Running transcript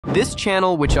This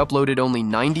channel, which uploaded only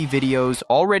 90 videos,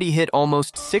 already hit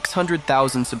almost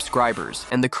 600,000 subscribers,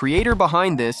 and the creator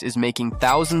behind this is making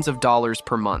thousands of dollars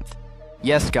per month.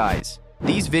 Yes, guys,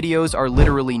 these videos are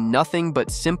literally nothing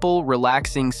but simple,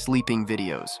 relaxing, sleeping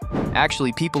videos.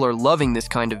 Actually, people are loving this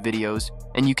kind of videos,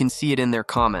 and you can see it in their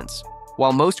comments.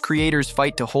 While most creators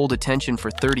fight to hold attention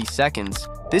for 30 seconds,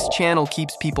 this channel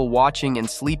keeps people watching and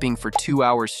sleeping for 2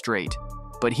 hours straight.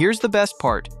 But here's the best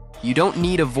part. You don't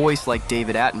need a voice like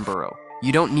David Attenborough.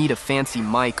 You don't need a fancy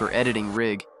mic or editing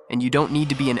rig, and you don't need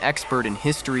to be an expert in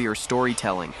history or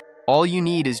storytelling. All you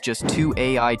need is just 2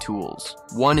 AI tools.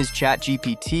 One is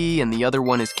ChatGPT and the other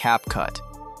one is CapCut.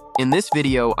 In this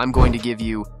video, I'm going to give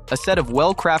you a set of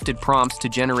well-crafted prompts to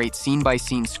generate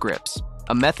scene-by-scene scripts,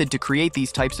 a method to create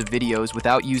these types of videos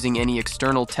without using any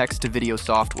external text-to-video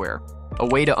software, a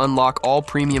way to unlock all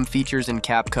premium features in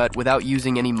CapCut without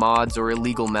using any mods or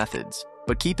illegal methods.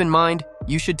 But keep in mind,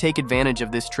 you should take advantage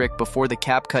of this trick before the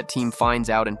CapCut team finds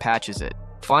out and patches it.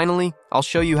 Finally, I'll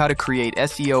show you how to create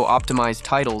SEO-optimized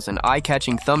titles and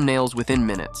eye-catching thumbnails within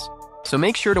minutes. So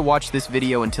make sure to watch this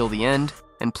video until the end,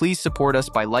 and please support us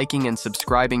by liking and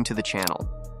subscribing to the channel.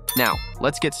 Now,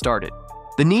 let's get started.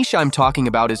 The niche I'm talking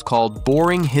about is called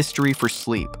Boring History for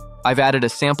Sleep. I've added a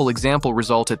sample example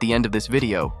result at the end of this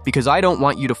video because I don't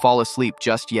want you to fall asleep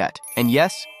just yet. And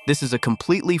yes, this is a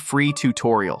completely free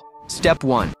tutorial. Step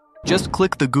 1. Just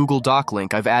click the Google Doc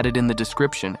link I've added in the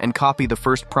description and copy the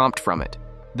first prompt from it.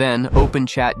 Then open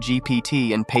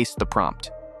ChatGPT and paste the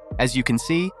prompt. As you can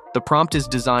see, the prompt is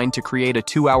designed to create a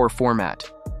 2-hour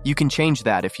format. You can change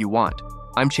that if you want.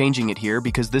 I'm changing it here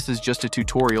because this is just a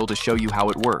tutorial to show you how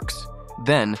it works.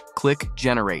 Then click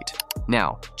Generate.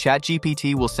 Now,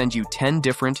 ChatGPT will send you 10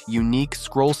 different, unique,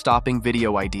 scroll-stopping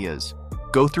video ideas.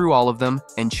 Go through all of them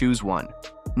and choose one.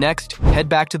 Next, head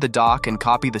back to the doc and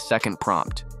copy the second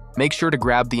prompt. Make sure to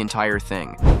grab the entire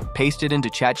thing. Paste it into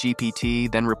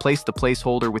ChatGPT, then replace the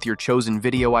placeholder with your chosen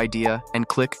video idea and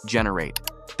click Generate.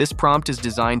 This prompt is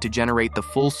designed to generate the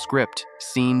full script,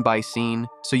 scene by scene,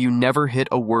 so you never hit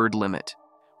a word limit.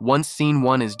 Once scene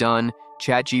 1 is done,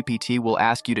 ChatGPT will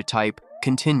ask you to type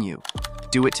Continue.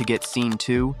 Do it to get scene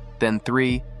 2, then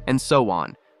 3, and so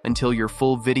on, until your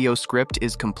full video script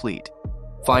is complete.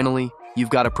 Finally, you've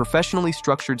got a professionally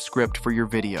structured script for your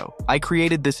video. I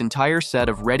created this entire set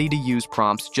of ready-to-use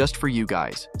prompts just for you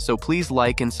guys, so please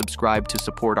like and subscribe to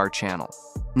support our channel.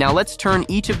 Now let's turn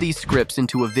each of these scripts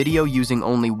into a video using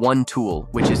only one tool,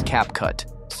 which is CapCut.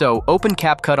 So open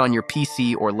CapCut on your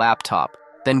PC or laptop,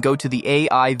 then go to the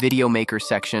AI Video Maker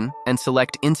section and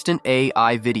select Instant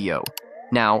AI Video.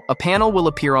 Now, a panel will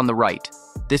appear on the right.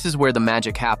 This is where the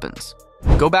magic happens.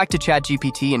 Go back to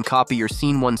ChatGPT and copy your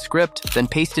Scene 1 script, then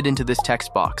paste it into this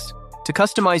text box. To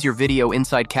customize your video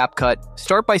inside CapCut,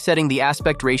 start by setting the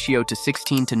aspect ratio to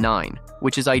 16:9,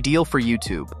 which is ideal for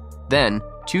YouTube. Then,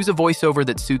 choose a voiceover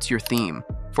that suits your theme.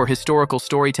 For historical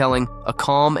storytelling, a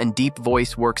calm and deep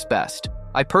voice works best.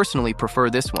 I personally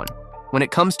prefer this one. When it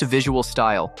comes to visual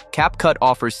style, CapCut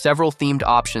offers several themed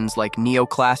options like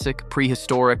neoclassic,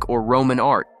 prehistoric, or Roman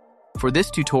art. For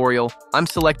this tutorial, I'm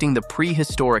selecting the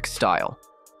prehistoric style.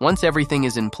 Once everything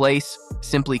is in place,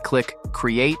 simply click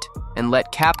Create and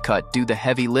let CapCut do the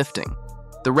heavy lifting.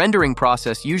 The rendering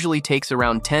process usually takes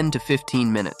around 10 to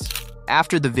 15 minutes.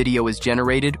 After the video is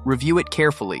generated, review it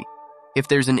carefully. If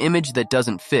there's an image that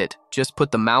doesn't fit, just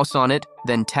put the mouse on it,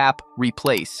 then tap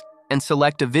Replace, and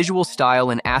select a visual style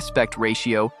and aspect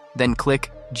ratio, then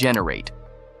click Generate.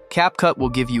 CapCut will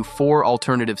give you 4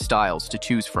 alternative styles to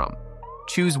choose from.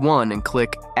 Choose one and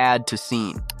click Add to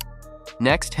Scene.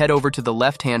 Next, head over to the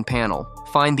left-hand panel,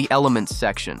 find the Elements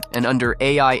section, and under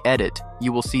AI Edit,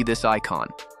 you will see this icon.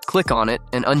 Click on it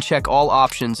and uncheck all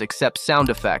options except sound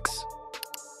effects.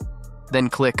 Then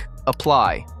click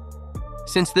Apply.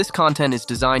 Since this content is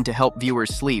designed to help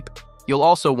viewers sleep, you'll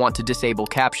also want to disable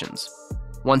captions.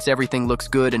 Once everything looks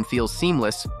good and feels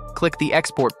seamless, click the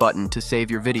Export button to save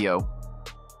your video.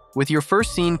 With your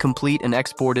first scene complete and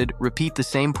exported, repeat the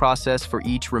same process for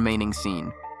each remaining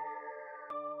scene.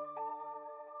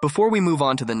 Before we move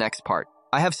on to the next part,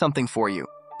 I have something for you.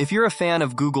 If you're a fan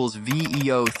of Google's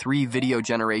VEO3 video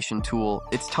generation tool,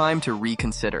 it's time to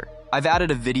reconsider. I've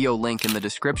added a video link in the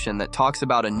description that talks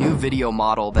about a new video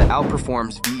model that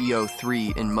outperforms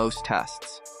VEO3 in most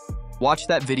tests. Watch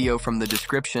that video from the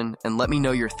description and let me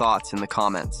know your thoughts in the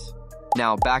comments.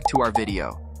 Now back to our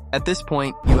video. At this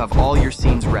point, you have all your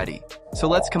scenes ready, so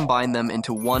let's combine them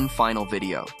into one final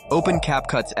video. Open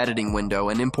CapCut's editing window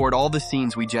and import all the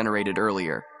scenes we generated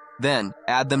earlier. Then,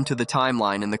 add them to the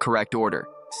timeline in the correct order.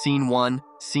 Scene 1,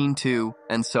 Scene 2,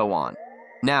 and so on.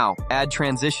 Now, add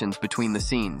transitions between the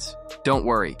scenes. Don't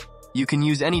worry, You can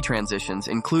use any transitions,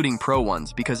 including pro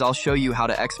ones, because I'll show you how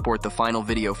to export the final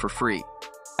video for free.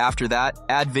 After that,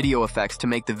 add video effects to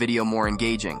make the video more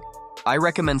engaging. I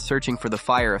recommend searching for the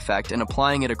fire effect and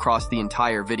applying it across the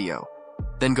entire video.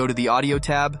 Then go to the audio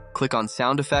tab, click on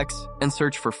sound effects, and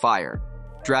search for fire.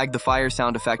 Drag the fire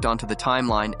sound effect onto the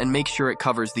timeline and make sure it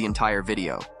covers the entire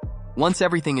video. Once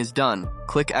everything is done,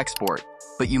 click export,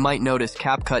 but you might notice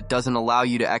CapCut doesn't allow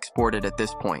you to export it at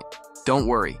this point. Don't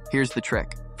worry, here's the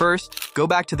trick. First, go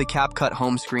back to the CapCut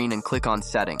home screen and click on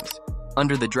Settings.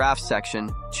 Under the Drafts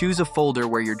section, choose a folder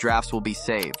where your drafts will be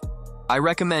saved. I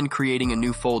recommend creating a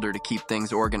new folder to keep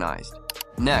things organized.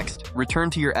 Next, return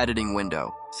to your editing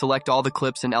window. Select all the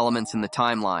clips and elements in the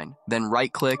timeline, then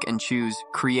right-click and choose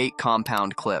Create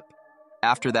Compound Clip.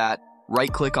 After that,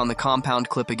 right-click on the compound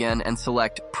clip again and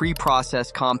select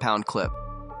Pre-Process Compound Clip.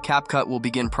 CapCut will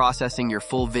begin processing your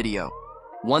full video.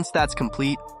 Once that's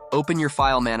complete, open your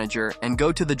file manager and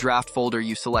go to the draft folder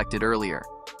you selected earlier.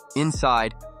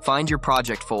 Inside, find your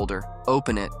project folder,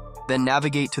 open it, then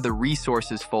navigate to the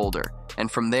Resources folder,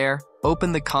 and from there,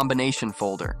 open the Combination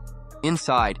folder.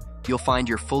 Inside, you'll find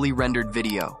your fully rendered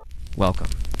video. Welcome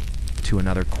to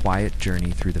another quiet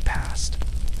journey through the past.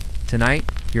 Tonight,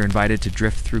 you're invited to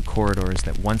drift through corridors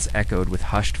that once echoed with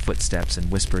hushed footsteps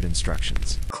and whispered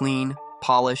instructions. Clean,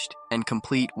 polished, and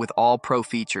complete with all pro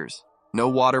features. No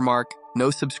watermark,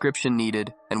 no subscription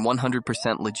needed, and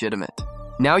 100% legitimate.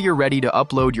 Now you're ready to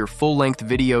upload your full-length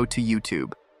video to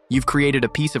YouTube. You've created a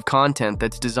piece of content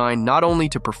that's designed not only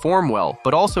to perform well,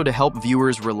 but also to help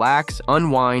viewers relax,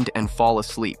 unwind, and fall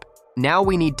asleep. Now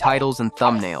we need titles and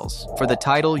thumbnails. For the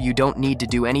title, you don't need to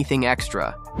do anything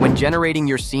extra. When generating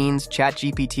your scenes,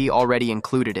 ChatGPT already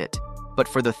included it. But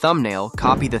for the thumbnail,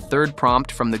 copy the third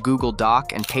prompt from the Google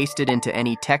Doc and paste it into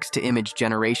any text-to-image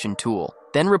generation tool.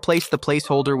 Then replace the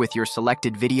placeholder with your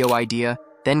selected video idea,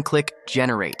 then click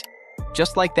Generate.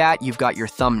 Just like that, you've got your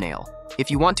thumbnail. If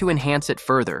you want to enhance it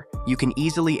further, you can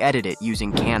easily edit it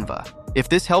using Canva. If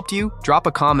this helped you, drop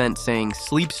a comment saying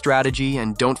sleep strategy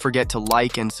and don't forget to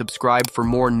like and subscribe for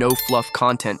more no-fluff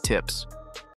content tips.